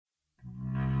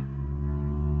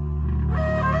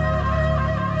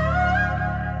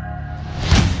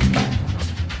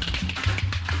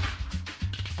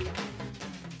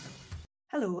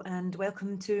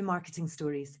welcome to Marketing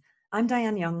Stories. I'm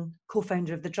Diane Young,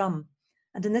 co-founder of The Drum,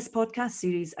 and in this podcast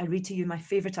series I read to you my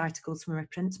favourite articles from our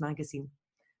print magazine.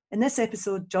 In this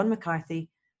episode, John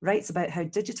McCarthy writes about how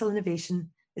digital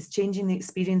innovation is changing the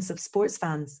experience of sports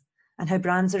fans and how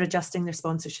brands are adjusting their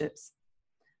sponsorships.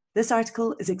 This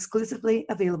article is exclusively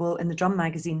available in The Drum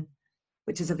magazine,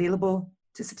 which is available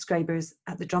to subscribers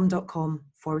at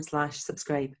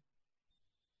thedrum.com/subscribe.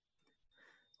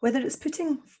 Whether it's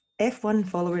putting F1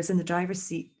 followers in the driver's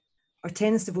seat or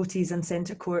tennis devotees on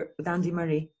centre court with Andy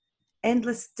Murray,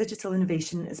 endless digital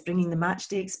innovation is bringing the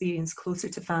matchday experience closer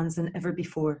to fans than ever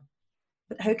before.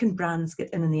 But how can brands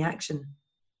get in on the action?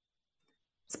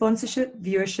 Sponsorship,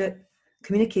 viewership,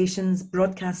 communications,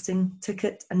 broadcasting,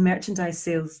 ticket and merchandise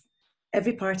sales,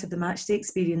 every part of the matchday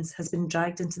experience has been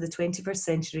dragged into the 21st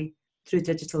century through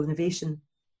digital innovation.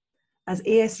 As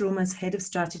AS Roma's head of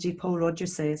strategy Paul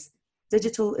Rogers says,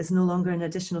 digital is no longer an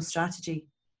additional strategy,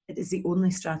 it is the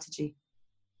only strategy.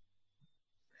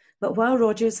 But while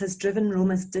Rogers has driven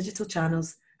Roma's digital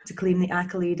channels to claim the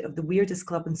accolade of the weirdest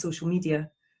club on social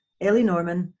media, Ellie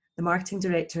Norman, the marketing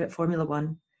director at Formula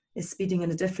One, is speeding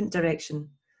in a different direction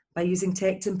by using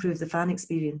tech to improve the fan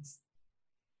experience.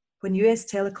 When US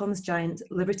telecoms giant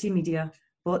Liberty Media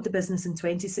bought the business in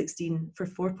 2016 for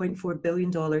 $4.4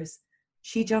 billion,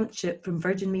 she jumped ship from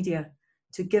Virgin Media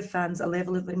to give fans a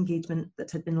level of engagement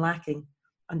that had been lacking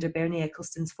under Bernie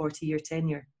Ecclestone's 40-year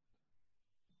tenure.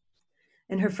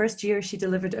 In her first year, she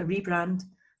delivered a rebrand,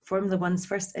 Formula One's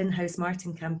first in-house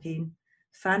marketing campaign,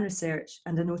 fan research,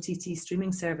 and an OTT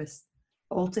streaming service,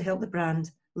 all to help the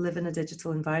brand live in a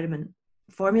digital environment.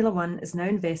 Formula One is now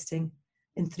investing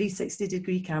in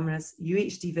 360-degree cameras,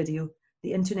 UHD video,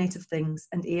 the Internet of Things,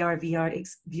 and AR/VR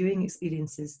viewing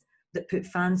experiences that put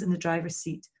fans in the driver's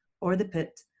seat or the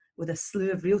pit with a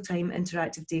slew of real-time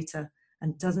interactive data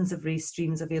and dozens of race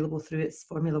streams available through its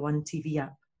Formula One TV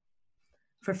app.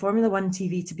 For Formula One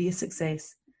TV to be a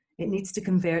success, it needs to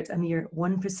convert a mere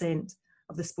 1%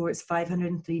 of the sport's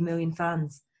 503 million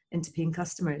fans into paying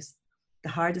customers, the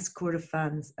hardest core of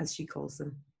fans, as she calls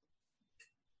them.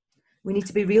 We need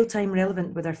to be real-time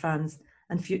relevant with our fans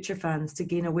and future fans to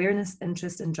gain awareness,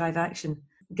 interest, and drive action,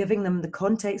 giving them the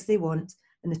context they want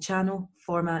in the channel,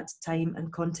 format, time,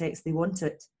 and context they want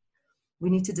it. We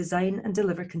need to design and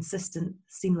deliver consistent,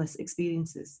 seamless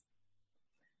experiences.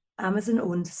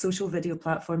 Amazon-owned social video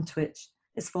platform Twitch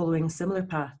is following a similar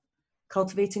path,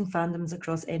 cultivating fandoms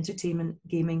across entertainment,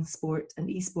 gaming, sport, and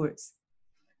esports.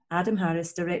 Adam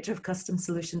Harris, Director of Custom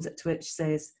Solutions at Twitch,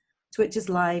 says, "Twitch is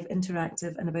live,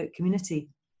 interactive, and about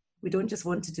community. We don't just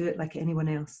want to do it like anyone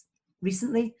else."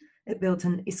 Recently, it built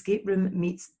an escape room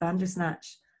meets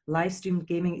Bandersnatch live-streamed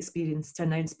gaming experience to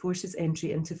announce Porsche's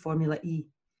entry into Formula E.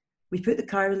 "We put the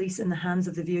car release in the hands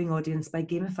of the viewing audience by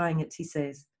gamifying it," he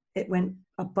says. "It went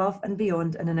above and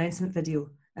beyond an announcement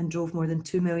video and drove more than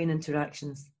 2 million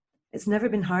interactions. It's never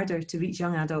been harder to reach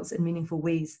young adults in meaningful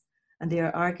ways, and they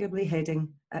are arguably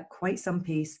heading at quite some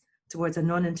pace towards a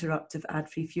non-interruptive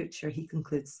ad-free future," he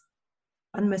concludes.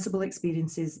 Unmissable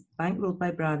experiences bankrolled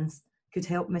by brands could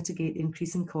help mitigate the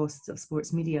increasing costs of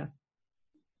sports media.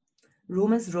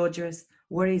 Roma's Rogers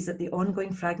worries that the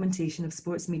ongoing fragmentation of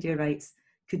sports media rights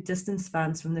could distance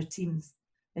fans from their teams.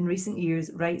 In recent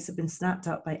years, rights have been snapped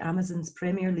up by Amazon's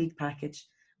Premier League package,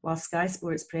 while Sky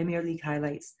Sports Premier League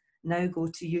highlights now go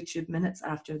to YouTube minutes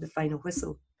after the final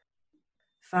whistle.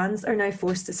 Fans are now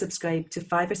forced to subscribe to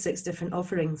 5 or 6 different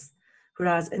offerings,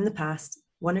 whereas in the past,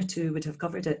 1 or 2 would have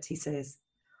covered it, he says.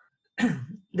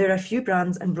 There are few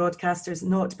brands and broadcasters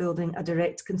not building a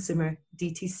direct consumer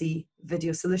DTC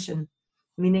video solution,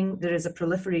 meaning there is a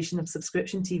proliferation of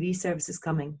subscription TV services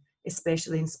coming,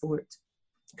 especially in sport.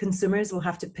 Consumers will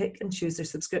have to pick and choose their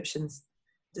subscriptions.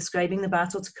 Describing the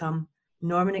battle to come,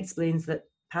 Norman explains that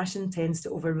passion tends to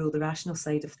overrule the rational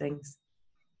side of things.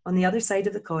 On the other side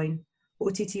of the coin,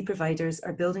 OTT providers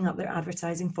are building up their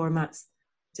advertising formats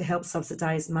to help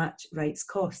subsidize match rights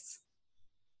costs.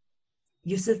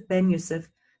 Ben Yusuf,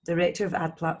 Director of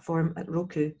Ad Platform at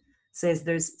Roku, says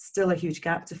there's still a huge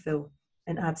gap to fill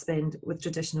in ad spend with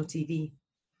traditional TV.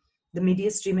 The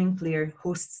media streaming player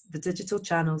hosts the digital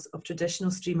channels of traditional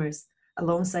streamers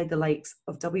alongside the likes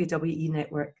of WWE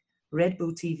Network, Red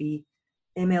Bull TV,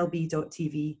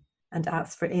 MLB.TV, and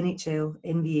apps for NHL,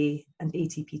 NBA, and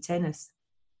ATP tennis.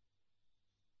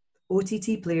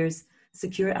 OTT players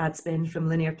secure ad spend from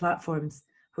linear platforms,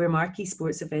 where marquee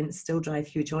sports events still drive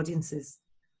huge audiences.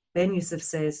 Ben Yusuf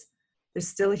says, "There's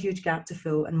still a huge gap to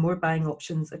fill, and more buying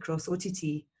options across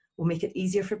OTT will make it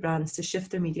easier for brands to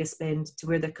shift their media spend to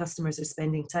where their customers are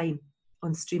spending time,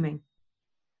 on streaming."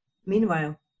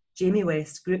 Meanwhile, Jamie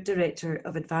West, Group Director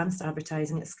of Advanced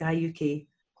Advertising at Sky UK,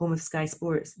 home of Sky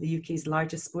Sports, the UK's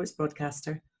largest sports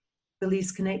broadcaster,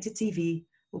 believes connected TV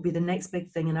will be the next big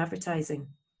thing in advertising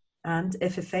and,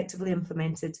 if effectively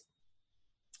implemented,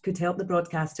 could help the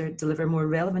broadcaster deliver more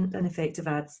relevant and effective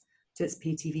ads to its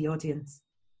pay TV audience.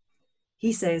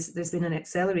 He says there's been an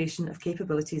acceleration of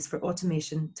capabilities for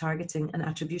automation, targeting and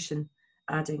attribution,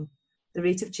 adding, the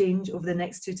rate of change over the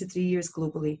next 2 to 3 years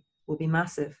globally will be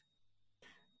massive.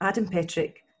 Adam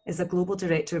Petrick is a global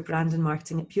director of brand and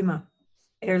marketing at Puma.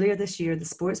 Earlier this year, the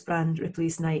sports brand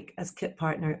replaced Nike as kit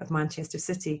partner of Manchester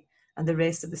City and the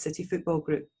rest of the City Football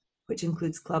Group, which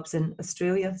includes clubs in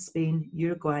Australia, Spain,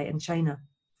 Uruguay and China.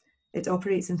 It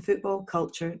operates in football,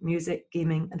 culture, music,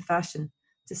 gaming and fashion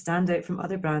to stand out from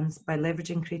other brands by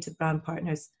leveraging creative brand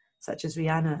partners such as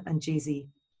Rihanna and Jay-Z.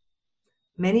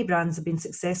 Many brands have been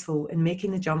successful in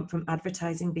making the jump from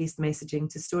advertising-based messaging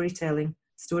to storytelling,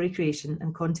 story creation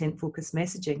and content-focused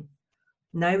messaging.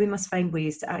 Now we must find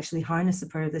ways to actually harness the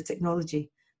power of the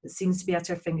technology that seems to be at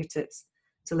our fingertips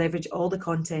to leverage all the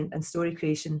content and story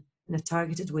creation in a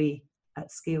targeted way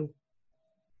at scale.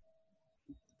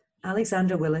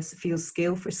 Alexandra Willis feels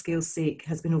scale for scale's sake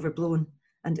has been overblown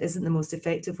and isn't the most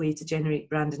effective way to generate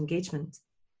brand engagement.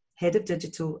 Head of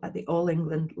Digital at the All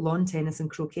England Lawn Tennis and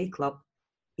Croquet Club,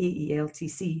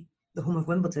 AELTC, the home of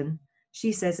Wimbledon,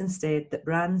 she says instead that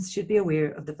brands should be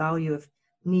aware of the value of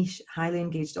niche, highly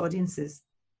engaged audiences.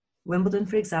 Wimbledon,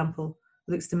 for example,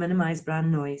 looks to minimise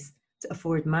brand noise to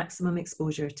afford maximum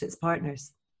exposure to its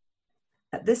partners.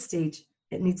 At this stage,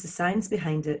 it needs the science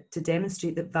behind it to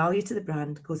demonstrate that value to the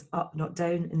brand goes up, not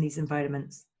down in these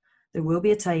environments. There will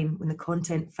be a time when the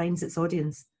content finds its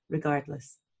audience,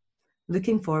 regardless.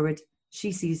 Looking forward,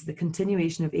 she sees the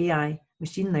continuation of AI,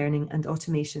 machine learning and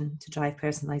automation to drive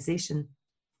personalisation.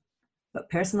 But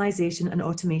personalisation and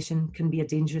automation can be a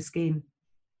dangerous game.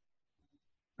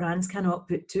 Brands cannot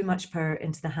put too much power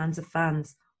into the hands of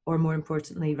fans, or more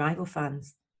importantly, rival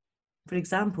fans. For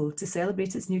example, to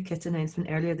celebrate its new kit announcement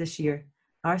earlier this year,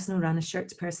 Arsenal ran a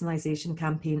shirt personalisation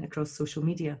campaign across social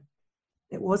media.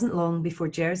 It wasn't long before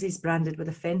jerseys branded with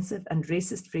offensive and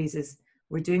racist phrases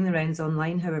were doing the rounds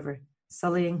online, however,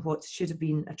 sullying what should have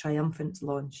been a triumphant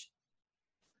launch.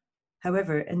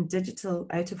 However, in digital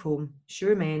out-of-home,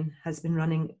 Sure Men has been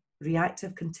running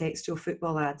reactive contextual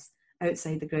football ads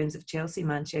outside the grounds of Chelsea,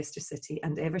 Manchester City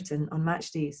and Everton on match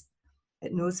days.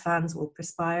 It knows fans will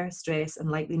perspire, stress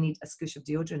and likely need a scoosh of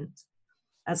deodorant.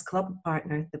 As club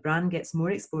partner, the brand gets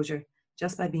more exposure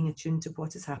just by being attuned to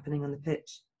what is happening on the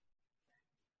pitch.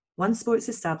 Once sports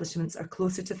establishments are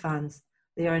closer to fans,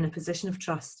 they are in a position of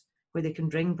trust where they can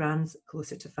bring brands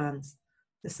closer to fans.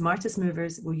 The smartest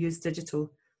movers will use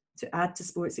digital to add to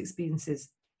sports experiences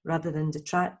rather than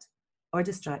detract or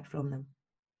distract from them.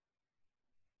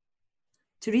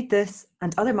 To read this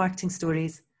and other marketing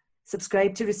stories,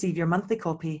 subscribe to receive your monthly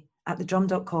copy at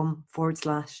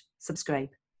thedrum.com/subscribe.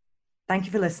 Thank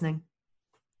you for listening.